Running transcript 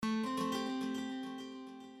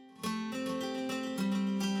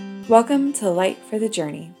Welcome to Light for the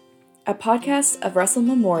Journey, a podcast of Russell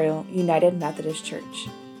Memorial United Methodist Church.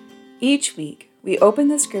 Each week, we open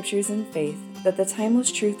the scriptures in faith that the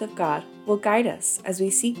timeless truth of God will guide us as we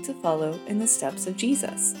seek to follow in the steps of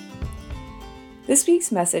Jesus. This week's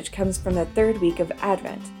message comes from the third week of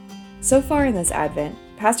Advent. So far in this Advent,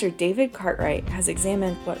 Pastor David Cartwright has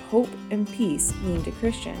examined what hope and peace mean to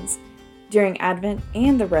Christians during Advent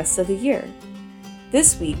and the rest of the year.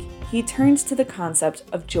 This week, he turns to the concept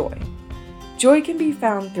of joy. Joy can be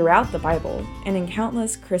found throughout the Bible and in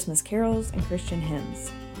countless Christmas carols and Christian hymns.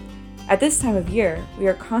 At this time of year, we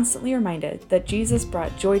are constantly reminded that Jesus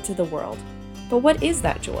brought joy to the world. But what is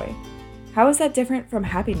that joy? How is that different from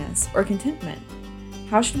happiness or contentment?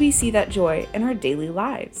 How should we see that joy in our daily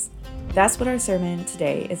lives? That's what our sermon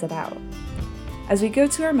today is about. As we go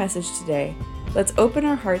to our message today, let's open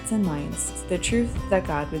our hearts and minds to the truth that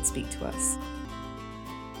God would speak to us.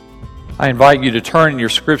 I invite you to turn in your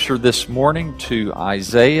scripture this morning to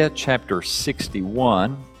Isaiah chapter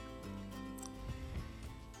 61,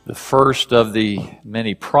 the first of the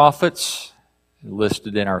many prophets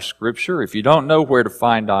listed in our scripture. If you don't know where to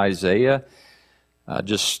find Isaiah,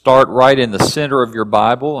 just start right in the center of your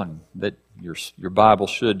Bible, and that your Bible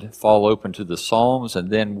should fall open to the Psalms,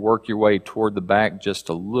 and then work your way toward the back just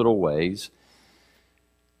a little ways.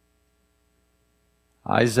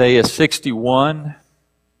 Isaiah 61.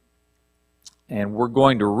 And we're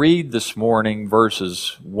going to read this morning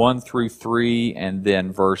verses 1 through 3 and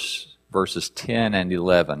then verses 10 and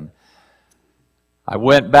 11. I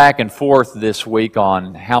went back and forth this week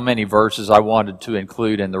on how many verses I wanted to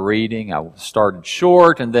include in the reading. I started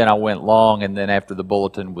short and then I went long, and then after the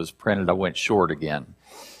bulletin was printed I went short again.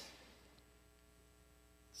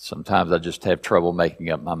 Sometimes I just have trouble making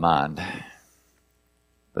up my mind.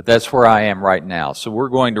 But that's where I am right now. So we're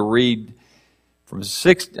going to read from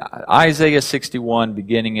Isaiah 61,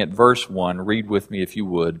 beginning at verse 1. Read with me if you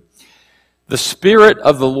would. The Spirit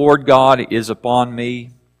of the Lord God is upon me,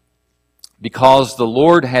 because the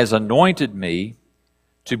Lord has anointed me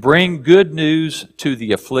to bring good news to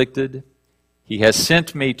the afflicted. He has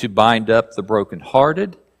sent me to bind up the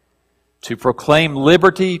brokenhearted, to proclaim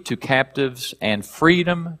liberty to captives and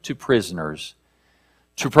freedom to prisoners,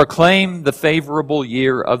 to proclaim the favorable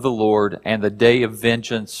year of the Lord and the day of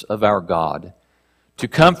vengeance of our God, to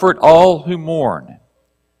comfort all who mourn,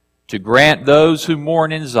 to grant those who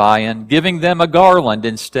mourn in Zion, giving them a garland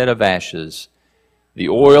instead of ashes, the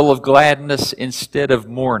oil of gladness instead of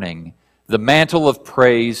mourning, the mantle of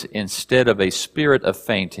praise instead of a spirit of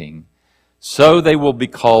fainting. So they will be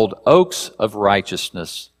called oaks of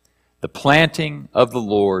righteousness, the planting of the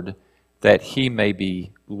Lord, that He may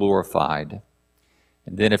be glorified.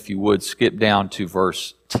 And then if you would, skip down to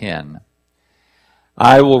verse 10.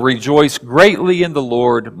 I will rejoice greatly in the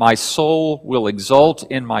Lord. My soul will exult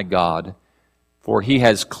in my God. For He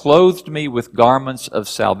has clothed me with garments of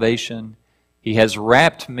salvation. He has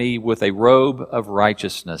wrapped me with a robe of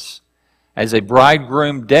righteousness. As a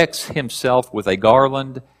bridegroom decks himself with a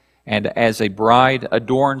garland, and as a bride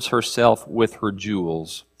adorns herself with her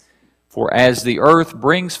jewels. For as the earth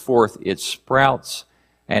brings forth its sprouts,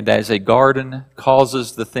 and as a garden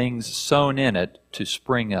causes the things sown in it to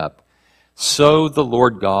spring up, so the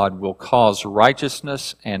Lord God will cause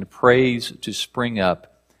righteousness and praise to spring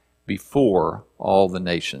up before all the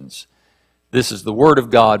nations. This is the word of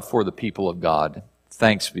God for the people of God.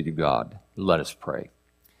 Thanks be to God. Let us pray.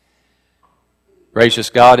 Gracious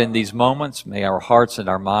God, in these moments, may our hearts and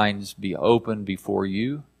our minds be open before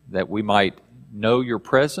you, that we might know your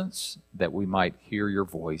presence, that we might hear your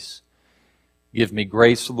voice. Give me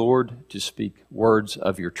grace, Lord, to speak words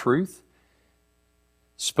of your truth,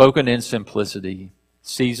 spoken in simplicity,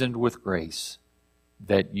 seasoned with grace,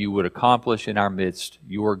 that you would accomplish in our midst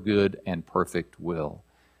your good and perfect will.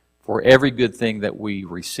 For every good thing that we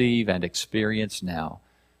receive and experience now,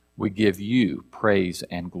 we give you praise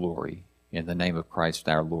and glory in the name of Christ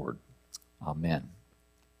our Lord. Amen.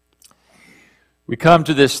 We come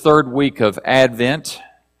to this third week of Advent,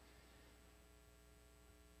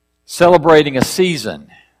 celebrating a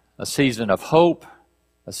season of hope,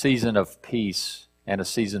 a season of peace, and a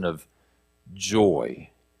season of joy.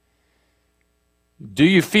 Do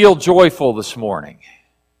you feel joyful this morning?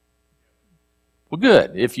 Well,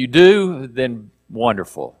 good. If you do, then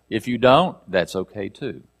wonderful. If you don't, that's okay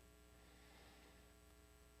too.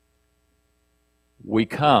 We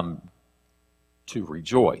come to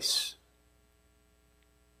rejoice,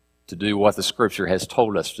 to do what the Scripture has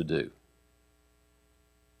told us to do,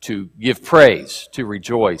 to give praise, to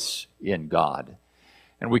rejoice in God.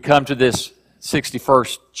 And we come to this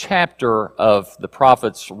 61st chapter of the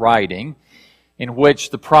prophet's writing, in which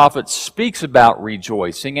the prophet speaks about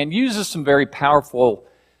rejoicing and uses some very powerful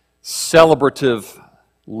celebrative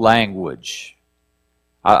language.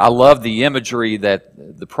 I love the imagery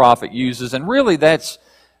that the prophet uses, and really that's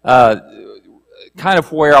kind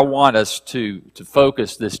of where I want us to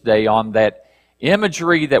focus this day, on that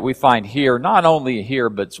imagery that we find here, not only here,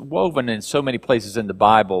 but it's woven in so many places in the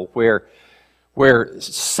Bible where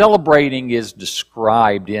celebrating is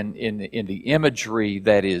described in the imagery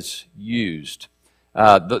that is used.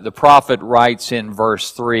 The prophet writes in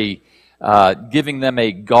verse 3, giving them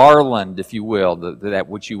a garland, if you will, that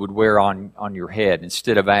which you would wear on your head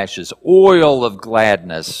instead of ashes, oil of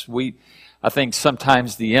gladness. I think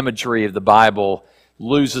sometimes the imagery of the Bible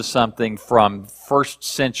loses something from first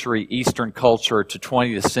century Eastern culture to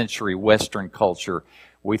 20th century Western culture.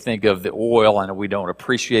 We think of the oil and we don't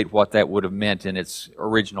appreciate what that would have meant in its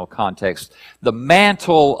original context. The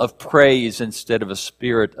mantle of praise instead of a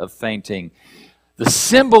spirit of fainting. The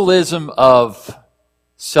symbolism of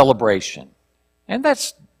celebration. And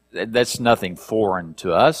that's nothing foreign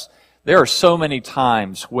to us. There are so many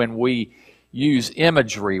times when we use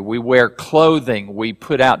imagery, we wear clothing, we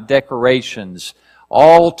put out decorations,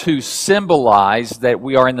 all to symbolize that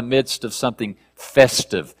we are in the midst of something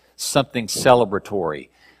festive, something celebratory.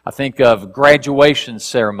 I think of graduation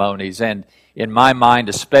ceremonies, and in my mind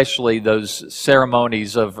especially those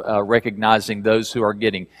ceremonies of recognizing those who are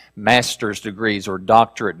getting master's degrees or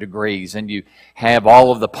doctorate degrees, and you have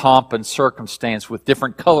all of the pomp and circumstance with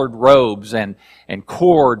different colored robes and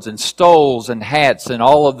cords and stoles and hats and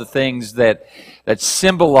all of the things that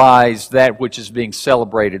symbolize that which is being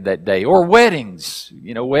celebrated that day. Or weddings,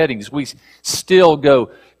 weddings. We still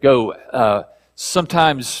go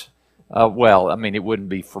sometimes, it wouldn't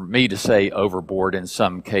be for me to say overboard in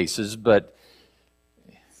some cases, but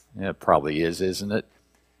it probably is, isn't it?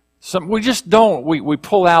 We just don't. We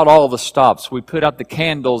pull out all the stops. We put out the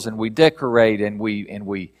candles and we decorate and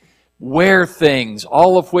we wear things,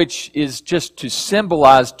 all of which is just to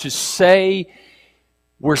symbolize, to say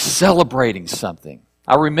we're celebrating something.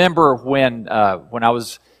 I remember when I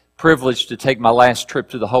was privileged to take my last trip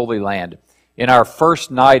to the Holy Land. In our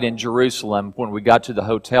first night in Jerusalem, when we got to the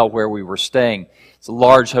hotel where we were staying, it's a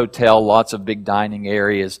large hotel, lots of big dining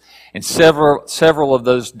areas, and several of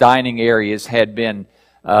those dining areas had been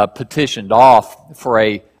petitioned off for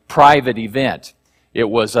a private event. It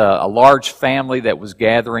was a large family that was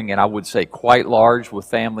gathering, and I would say quite large, with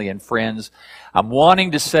family and friends. I'm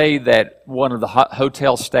wanting to say that one of the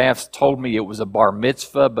hotel staffs told me it was a bar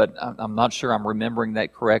mitzvah, but I'm not sure I'm remembering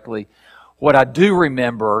that correctly. What I do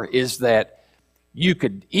remember is that you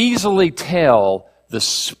could easily tell the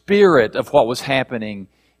spirit of what was happening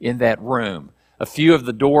in that room. A few of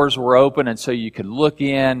the doors were open, and so you could look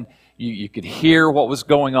in. You could hear what was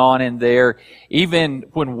going on in there. Even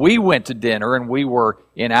when we went to dinner and we were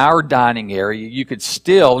in our dining area, you could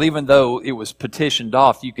still, even though it was petitioned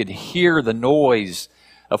off, you could hear the noise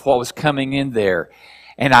of what was coming in there.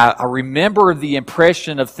 And I remember the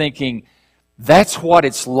impression of thinking, that's what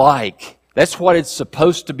it's like. That's what it's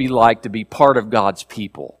supposed to be like to be part of God's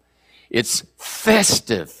people. It's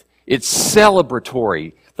festive. It's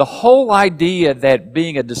celebratory. The whole idea that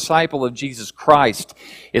being a disciple of Jesus Christ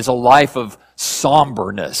is a life of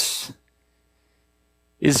somberness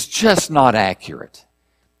is just not accurate.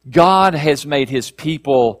 God has made His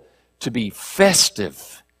people to be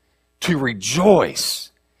festive, to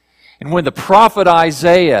rejoice. And when the prophet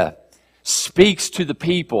Isaiah speaks to the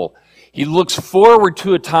people, he looks forward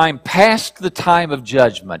to a time past the time of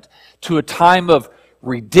judgment, to a time of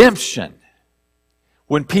redemption,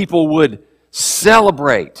 when people would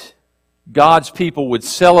celebrate. God's people would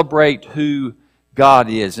celebrate who God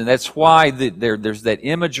is. And that's why there's that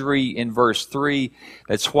imagery in verse 3.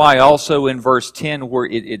 That's why also in verse 10 where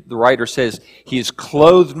the writer says, He has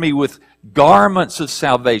clothed me with garments of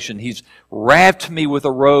salvation. He's wrapped me with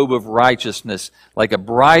a robe of righteousness, like a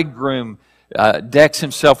bridegroom decks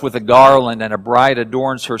himself with a garland and a bride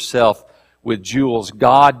adorns herself with jewels.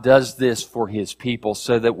 God does this for His people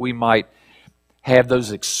so that we might have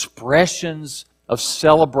those expressions of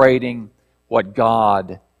celebrating what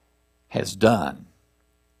God has done.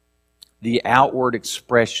 The outward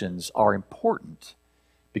expressions are important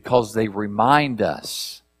because they remind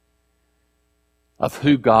us of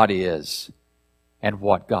who God is and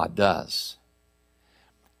what God does.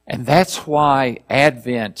 And that's why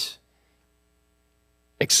Advent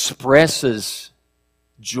expresses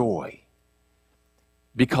joy,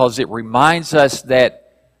 because it reminds us that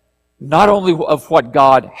not only of what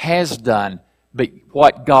God has done, but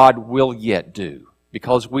what God will yet do.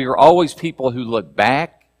 Because we are always people who look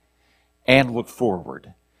back and look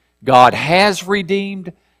forward. God has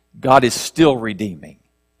redeemed, God is still redeeming,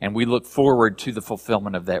 and we look forward to the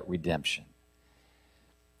fulfillment of that redemption.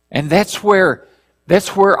 And that's where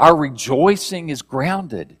our rejoicing is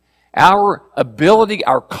grounded. Our ability,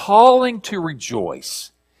 our calling to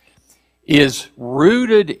rejoice is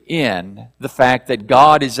rooted in the fact that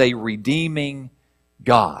God is a redeeming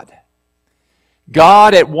God.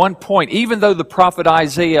 God at one point, even though the prophet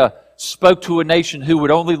Isaiah spoke to a nation who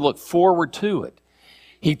would only look forward to it,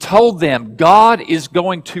 he told them, God is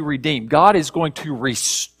going to redeem. God is going to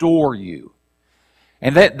restore you.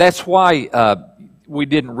 And that's why we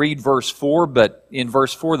didn't read verse 4, but in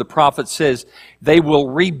verse 4 the prophet says, they will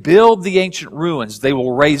rebuild the ancient ruins. They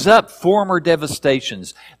will raise up former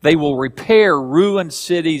devastations. They will repair ruined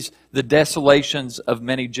cities, the desolations of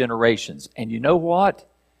many generations. And you know what?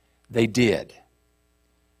 They did.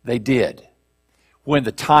 They did. When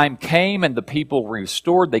the time came and the people were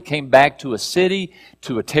restored, they came back to a city,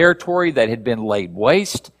 to a territory that had been laid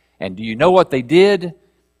waste. And do you know what they did?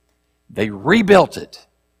 They rebuilt it.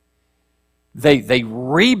 They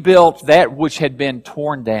rebuilt that which had been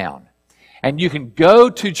torn down. And you can go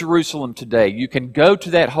to Jerusalem today. You can go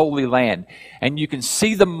to that Holy Land, and you can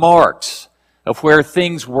see the marks of where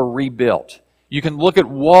things were rebuilt. You can look at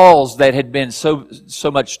walls that had been so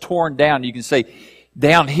much torn down. You can say,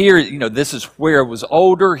 down here, this is where it was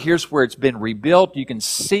older. Here's where it's been rebuilt. You can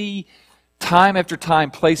see time after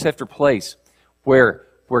time, place after place, where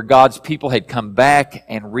God's people had come back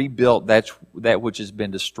and rebuilt that which has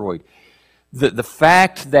been destroyed. The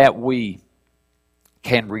fact that we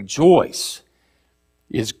can rejoice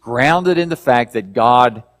is grounded in the fact that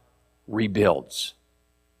God rebuilds.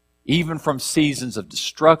 Even from seasons of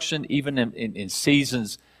destruction, even in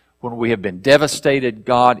seasons when we have been devastated,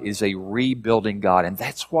 God is a rebuilding God. And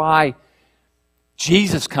that's why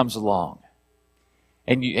Jesus comes along.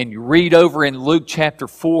 And you read over in Luke chapter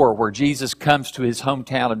 4 where Jesus comes to his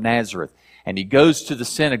hometown of Nazareth. And he goes to the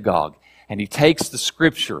synagogue. And he takes the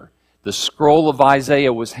scripture. The scroll of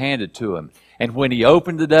Isaiah was handed to him. And when he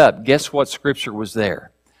opened it up, guess what scripture was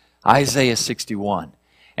there? Isaiah 61.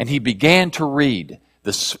 And he began to read,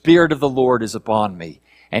 "The Spirit of the Lord is upon me."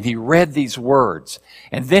 And he read these words.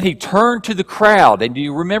 And then he turned to the crowd. And do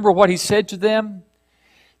you remember what he said to them?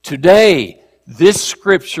 Today, this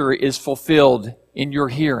scripture is fulfilled in your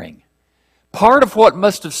hearing. Part of what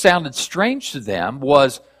must have sounded strange to them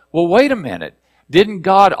was, well, wait a minute. Didn't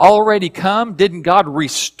God already come? Didn't God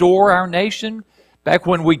restore our nation back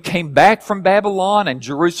when we came back from Babylon and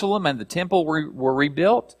Jerusalem and the temple were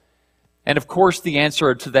rebuilt? And of course, the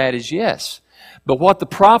answer to that is yes. But what the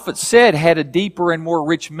prophet said had a deeper and more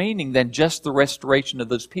rich meaning than just the restoration of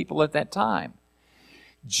those people at that time.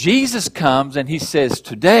 Jesus comes and he says,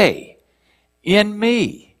 today, in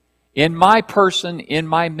me, in my person, in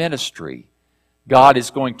my ministry, God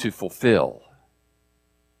is going to fulfill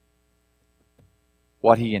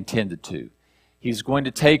what he intended to. He's going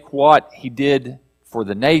to take what he did for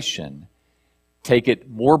the nation, take it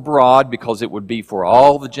more broad because it would be for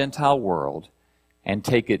all the Gentile world, and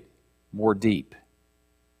take it more deep.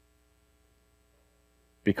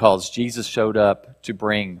 Because Jesus showed up to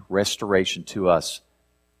bring restoration to us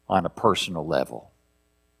on a personal level.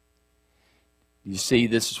 You see,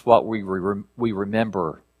 this is what we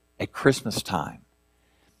remember at Christmas time.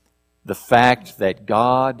 The fact that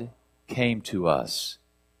God came to us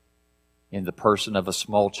in the person of a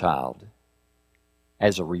small child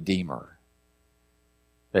as a redeemer.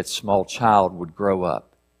 That small child would grow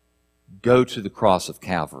up, go to the cross of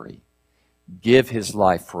Calvary, give his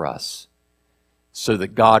life for us, so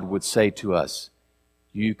that God would say to us,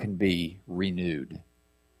 you can be renewed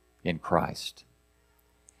in Christ.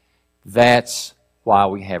 That's why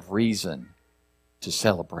we have reason to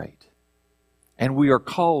celebrate. And we are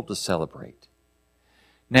called to celebrate.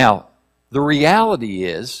 Now, the reality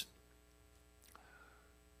is,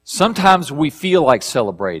 sometimes we feel like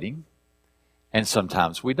celebrating, and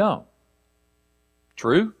sometimes we don't.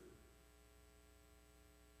 True?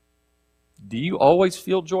 Do you always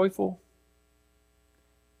feel joyful?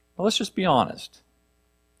 Well, let's just be honest.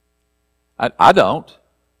 I don't.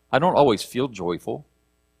 I don't always feel joyful.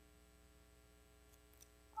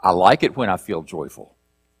 I like it when I feel joyful.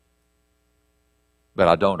 But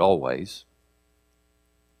I don't always.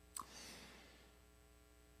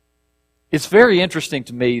 It's very interesting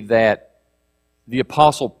to me that the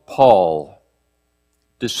Apostle Paul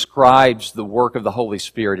describes the work of the Holy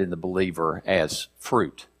Spirit in the believer as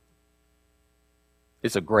fruit.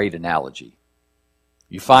 It's a great analogy.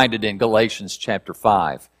 You find it in Galatians chapter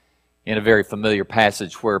 5, in a very familiar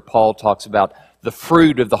passage where Paul talks about the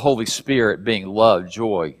fruit of the Holy Spirit being love,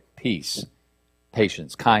 joy, peace,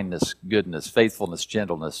 patience, kindness, goodness, faithfulness,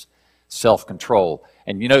 gentleness, self-control.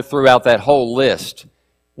 And throughout that whole list,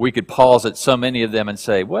 we could pause at so many of them and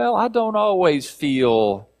say, well, I don't always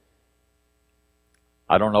feel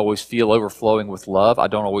overflowing with love. I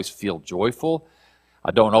don't always feel joyful.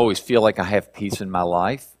 I don't always feel like I have peace in my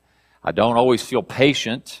life. I don't always feel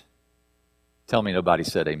patient. Tell me nobody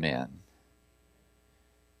said amen.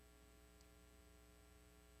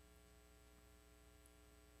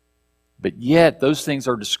 But yet, those things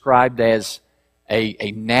are described as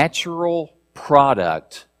a natural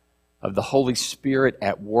product of the Holy Spirit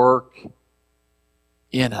at work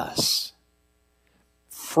in us.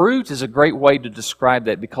 Fruit is a great way to describe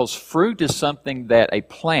that, because fruit is something that a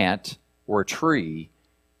plant or a tree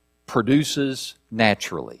produces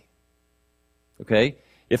naturally. Okay?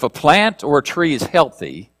 If a plant or a tree is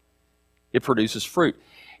healthy, it produces fruit.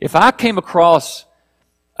 If I came across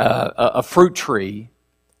a fruit tree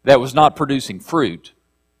that was not producing fruit,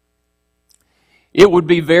 it would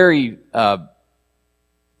be very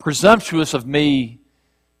presumptuous of me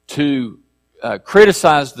to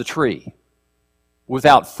criticize the tree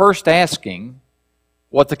without first asking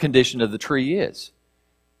what the condition of the tree is.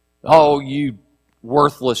 Oh, you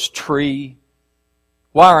worthless tree,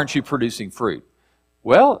 why aren't you producing fruit?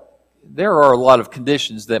 Well, there are a lot of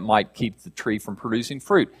conditions that might keep the tree from producing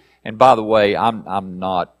fruit. And by the way, I'm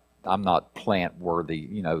not plant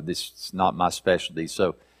worthy. This is not my specialty,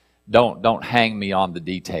 so don't hang me on the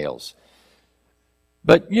details.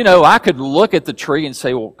 But I could look at the tree and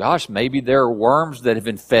say, well, gosh, maybe there are worms that have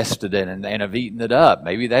infested it and have eaten it up.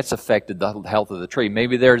 Maybe that's affected the health of the tree.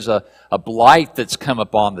 Maybe there's a blight that's come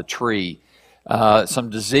upon the tree, some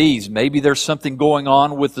disease. Maybe there's something going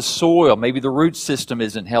on with the soil. Maybe the root system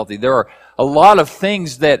isn't healthy. There are a lot of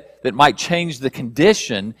things that might change the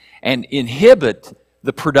condition and inhibit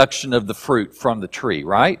the production of the fruit from the tree,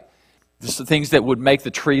 right? Just the things that would make the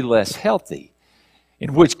tree less healthy.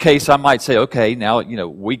 In which case I might say, okay, now,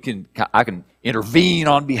 I can intervene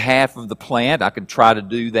on behalf of the plant. I can try to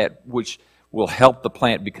do that which will help the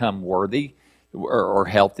plant become worthy or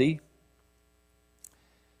healthy.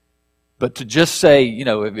 But to just say,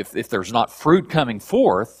 if there's not fruit coming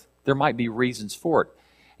forth, there might be reasons for it.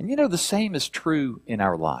 And the same is true in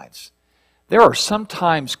our lives. There are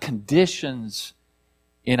sometimes conditions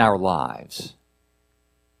in our lives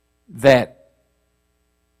that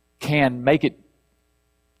can make it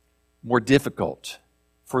more difficult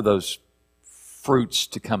for those fruits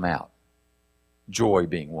to come out. Joy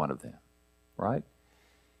being one of them, right?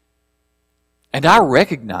 And I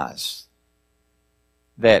recognize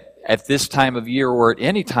that at this time of year or at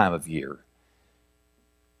any time of year,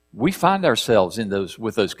 we find ourselves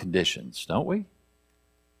with those conditions, don't we?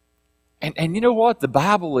 And you know what? The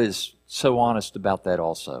Bible is so honest about that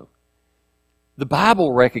also. The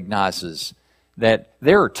Bible recognizes that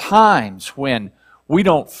there are times when we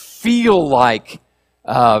don't feel like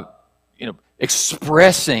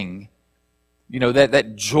expressing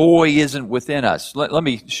that joy isn't within us. Let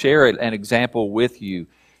me share an example with you.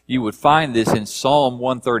 You would find this in Psalm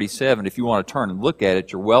 137. If you want to turn and look at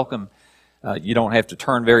it, you're welcome. You don't have to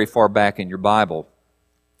turn very far back in your Bible.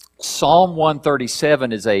 Psalm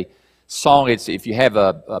 137 is a song. If you have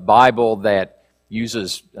a Bible that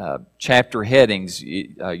uses chapter headings,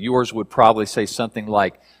 yours would probably say something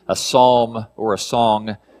like a psalm or a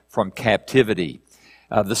song from captivity.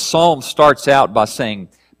 The psalm starts out by saying,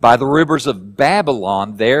 "By the rivers of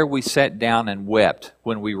Babylon, there we sat down and wept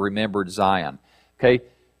when we remembered Zion." Okay?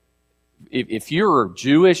 If you're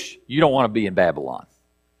Jewish, you don't want to be in Babylon.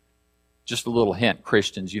 Just a little hint,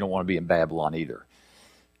 Christians, you don't want to be in Babylon either.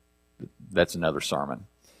 That's another sermon.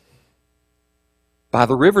 By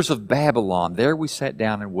the rivers of Babylon, there we sat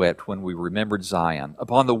down and wept when we remembered Zion.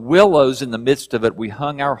 Upon the willows in the midst of it we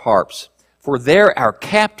hung our harps. For there our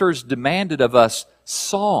captors demanded of us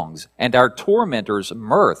songs, and our tormentors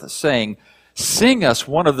mirth, saying, "Sing us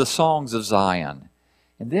one of the songs of Zion."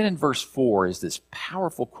 And then in verse 4 is this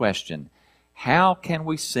powerful question: how can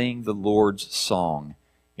we sing the Lord's song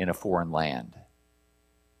in a foreign land?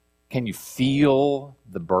 Can you feel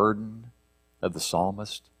the burden of the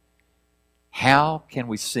psalmist? How can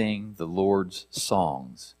we sing the Lord's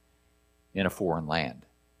songs in a foreign land?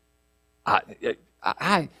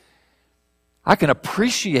 I can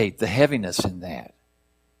appreciate the heaviness in that.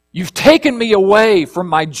 You've taken me away from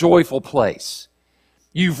my joyful place.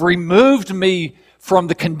 You've removed me from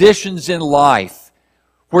the conditions in life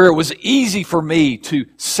where it was easy for me to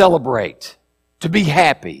celebrate, to be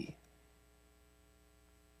happy.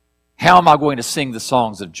 How am I going to sing the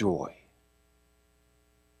songs of joy?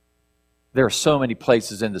 There are so many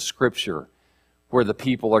places in the Scripture where the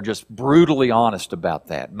people are just brutally honest about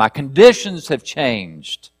that. My conditions have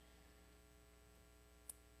changed.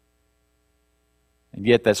 And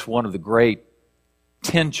yet that's one of the great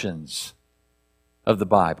tensions of the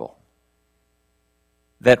Bible.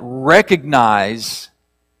 That recognizes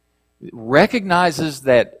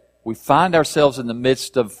that we find ourselves in the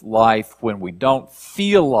midst of life when we don't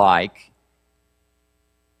feel like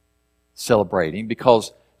celebrating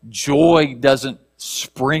because joy doesn't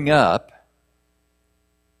spring up,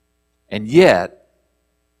 and yet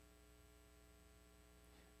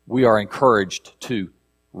we are encouraged to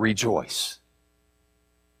rejoice,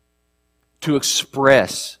 to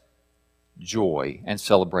express joy and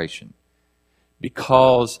celebration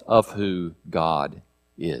because of who God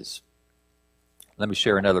is. Let me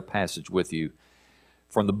share another passage with you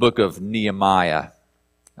from the book of Nehemiah.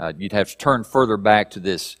 You'd have to turn further back to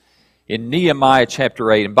this. In Nehemiah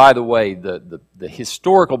chapter 8, and by the way, the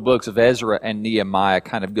historical books of Ezra and Nehemiah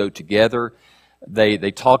kind of go together.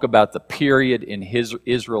 They talk about the period in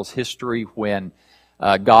Israel's history when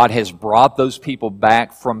God has brought those people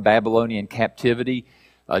back from Babylonian captivity.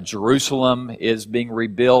 Jerusalem is being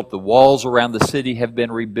rebuilt. The walls around the city have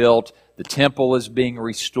been rebuilt. The temple is being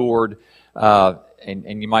restored.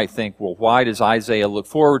 And you might think, well, why does Isaiah look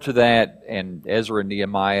forward to that and Ezra and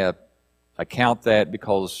Nehemiah account that?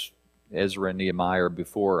 Because Ezra and Nehemiah are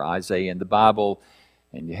before Isaiah in the Bible,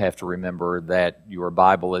 and you have to remember that your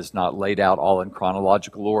Bible is not laid out all in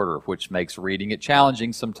chronological order, which makes reading it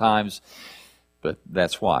challenging sometimes, but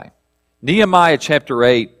that's why. Nehemiah chapter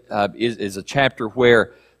 8 is a chapter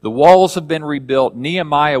where the walls have been rebuilt.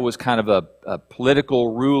 Nehemiah was kind of a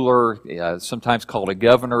political ruler, sometimes called a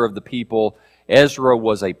governor of the people. Ezra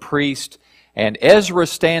was a priest, and Ezra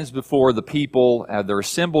stands before the people. They're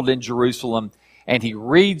assembled in Jerusalem, and he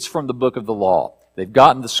reads from the book of the law. They've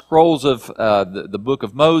gotten the scrolls of the book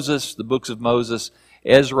of Moses, the books of Moses.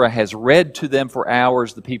 Ezra has read to them for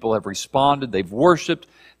hours. The people have responded. They've worshiped.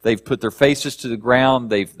 They've put their faces to the ground.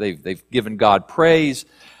 They've given God praise.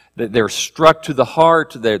 They're struck to the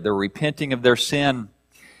heart. They're repenting of their sin.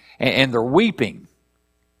 And they're weeping.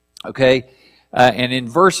 Okay? And in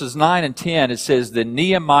verses 9 and 10, it says, Then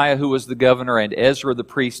Nehemiah, who was the governor, and Ezra the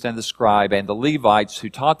priest and the scribe, and the Levites who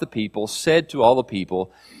taught the people, said to all the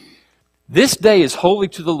people, This day is holy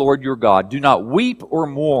to the Lord your God. Do not weep or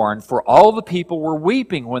mourn, for all the people were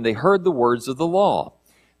weeping when they heard the words of the law.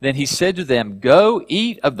 Then he said to them, Go,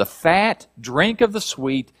 eat of the fat, drink of the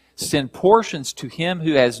sweet, send portions to him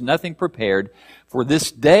who has nothing prepared, for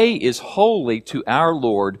this day is holy to our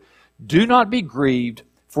Lord. Do not be grieved,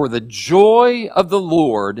 for the joy of the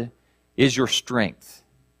Lord is your strength.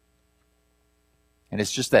 And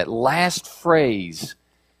it's just that last phrase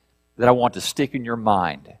that I want to stick in your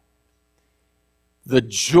mind. The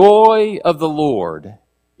joy of the Lord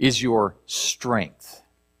is your strength.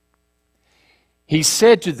 He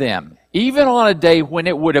said to them, even on a day when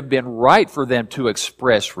it would have been right for them to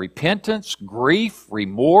express repentance, grief,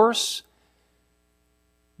 remorse,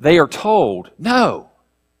 they are told, no.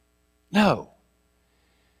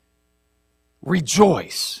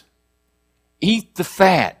 Rejoice. Eat the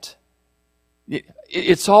fat.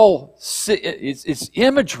 It's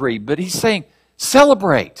imagery, but he's saying,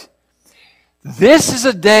 celebrate. This is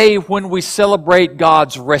a day when we celebrate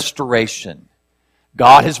God's restoration.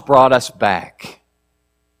 God has brought us back.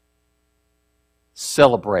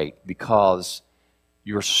 Celebrate because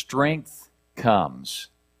your strength comes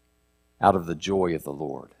out of the joy of the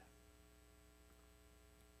Lord.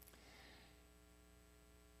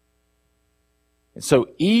 And so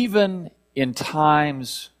even in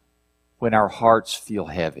times when our hearts feel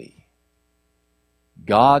heavy,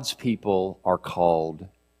 God's people are called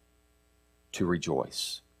to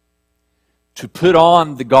rejoice, to put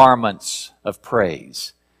on the garments of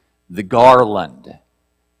praise, the garland,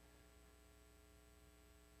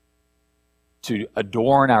 to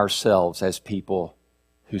adorn ourselves as people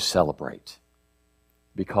who celebrate,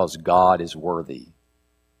 because God is worthy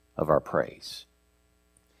of our praise.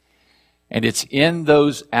 And it's in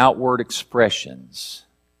those outward expressions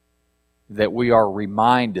that we are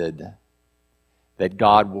reminded that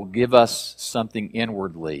God will give us something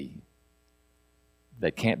inwardly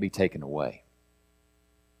that can't be taken away.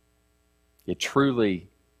 It truly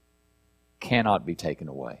cannot be taken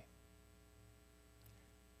away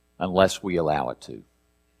unless we allow it to.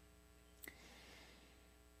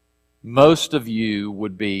 Most of you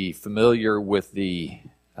would be familiar with the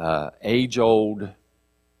age-old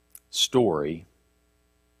story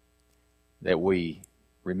that we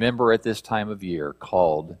remember at this time of year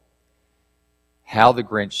called How the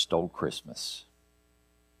Grinch Stole Christmas.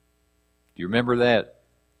 Do you remember that?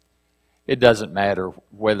 It doesn't matter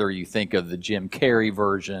whether you think of the Jim Carrey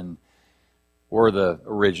version or the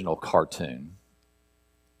original cartoon.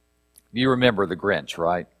 You remember the Grinch,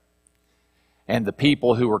 right? and the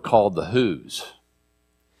people who were called the Whos.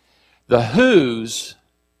 The Whos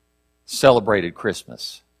celebrated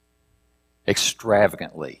Christmas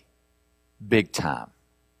extravagantly, big time.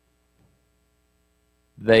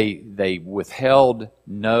 They withheld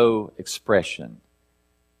no expression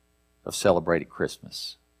of celebrating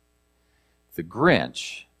Christmas. The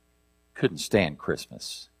Grinch couldn't stand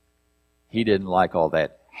Christmas. He didn't like all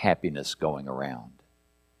that happiness going around.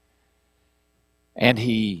 And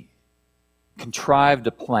he contrived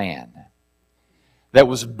a plan that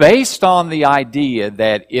was based on the idea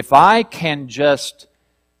that if I can just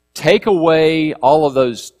take away all of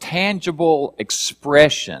those tangible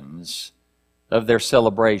expressions of their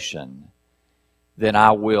celebration, then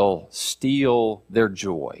I will steal their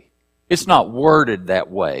joy. It's not worded that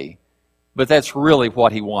way, but that's really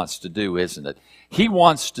what he wants to do, isn't it? He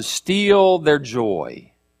wants to steal their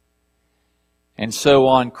joy. And so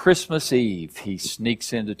on Christmas Eve, he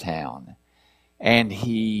sneaks into town and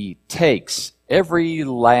he takes every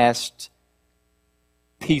last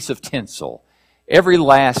piece of tinsel, every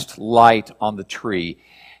last light on the tree,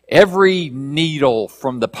 every needle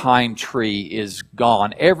from the pine tree is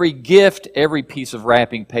gone. Every gift, every piece of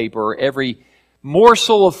wrapping paper, every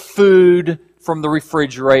morsel of food from the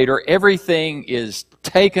refrigerator, everything is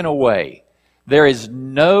taken away. There is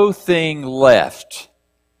no thing left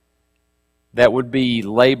that would be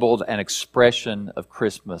labeled an expression of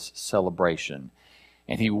Christmas celebration.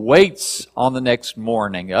 And he waits on the next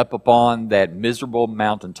morning up upon that miserable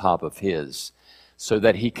mountaintop of his so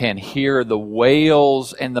that he can hear the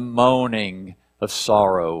wails and the moaning of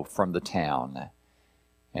sorrow from the town.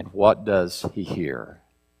 And what does he hear?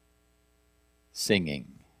 Singing.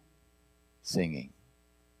 Singing.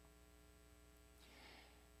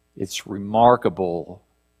 It's remarkable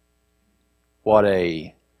what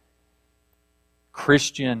a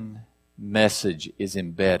Christian message is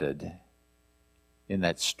embedded in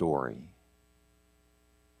that story.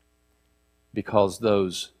 Because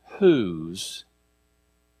those Whos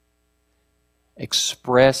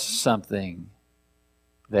express something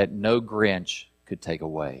that no Grinch could take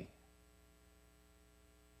away.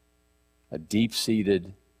 A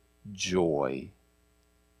deep-seated joy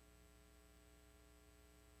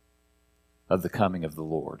of the coming of the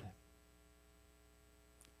Lord.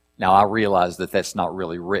 Now, I realize that that's not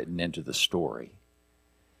really written into the story.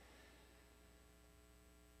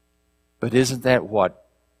 But isn't that what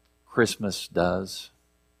Christmas does?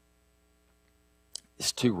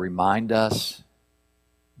 Is to remind us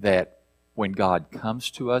that when God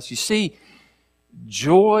comes to us, you see,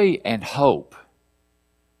 joy and hope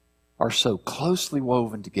are so closely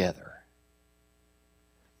woven together.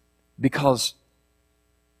 Because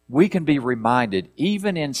we can be reminded,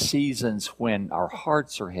 even in seasons when our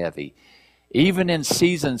hearts are heavy, even in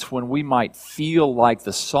seasons when we might feel like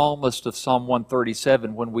the psalmist of Psalm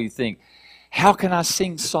 137, when we think, how can I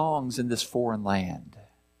sing songs in this foreign land?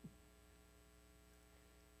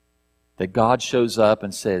 That God shows up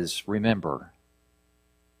and says, remember,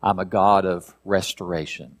 I'm a God of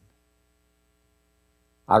restoration.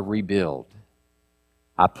 I rebuild.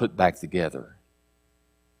 I put back together.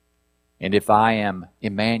 And if I am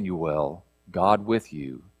Emmanuel, God with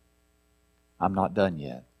you, I'm not done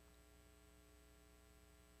yet.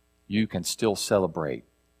 You can still celebrate,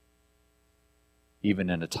 even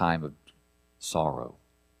in a time of sorrow.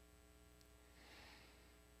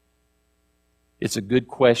 It's a good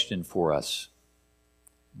question for us.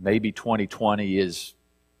 Maybe 2020 is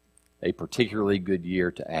a particularly good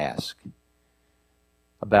year to ask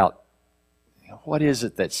about what is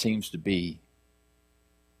it that seems to be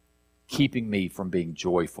keeping me from being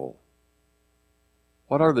joyful?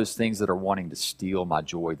 What are those things that are wanting to steal my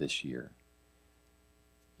joy this year?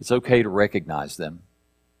 It's okay to recognize them,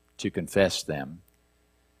 to confess them,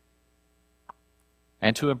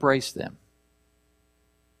 and to embrace them.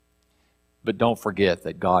 But don't forget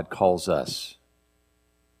that God calls us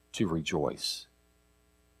to rejoice.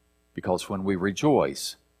 Because when we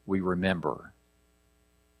rejoice, we remember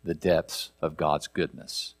the depths of God's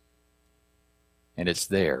goodness. And it's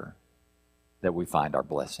there that we find our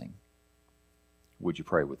blessing. Would you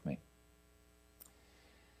pray with me?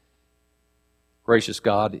 Gracious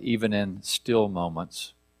God, even in still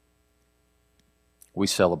moments, we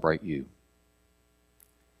celebrate you.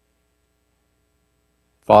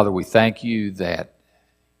 Father, we thank you that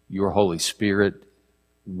your Holy Spirit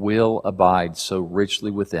will abide so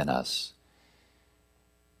richly within us,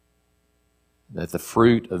 that the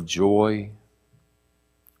fruit of joy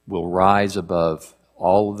will rise above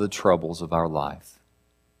all of the troubles of our life.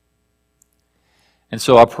 And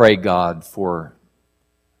so I pray, God, for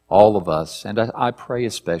all of us, and I pray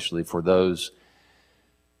especially for those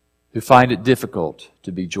who find it difficult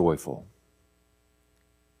to be joyful.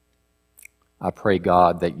 I pray,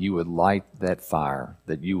 God, that you would light that fire,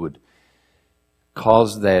 that you would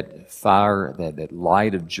cause that fire, that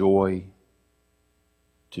light of joy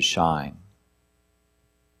to shine,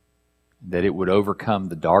 that it would overcome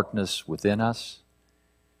the darkness within us,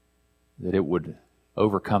 that it would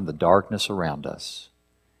overcome the darkness around us,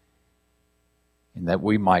 and that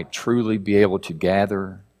we might truly be able to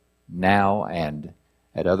gather now and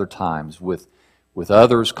at other times with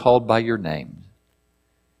others called by your name,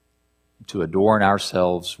 to adorn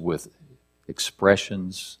ourselves with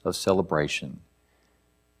expressions of celebration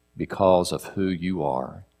because of who you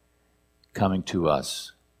are coming to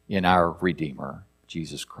us in our Redeemer,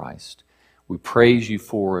 Jesus Christ. We praise you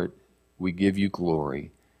for it, we give you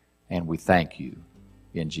glory, and we thank you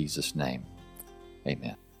in Jesus' name.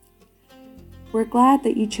 Amen. We're glad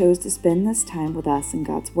that you chose to spend this time with us in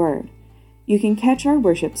God's Word. You can catch our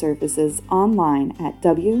worship services online at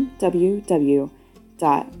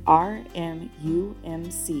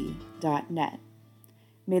www.rmumc.net.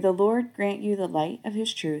 May the Lord grant you the light of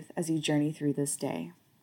His truth as you journey through this day.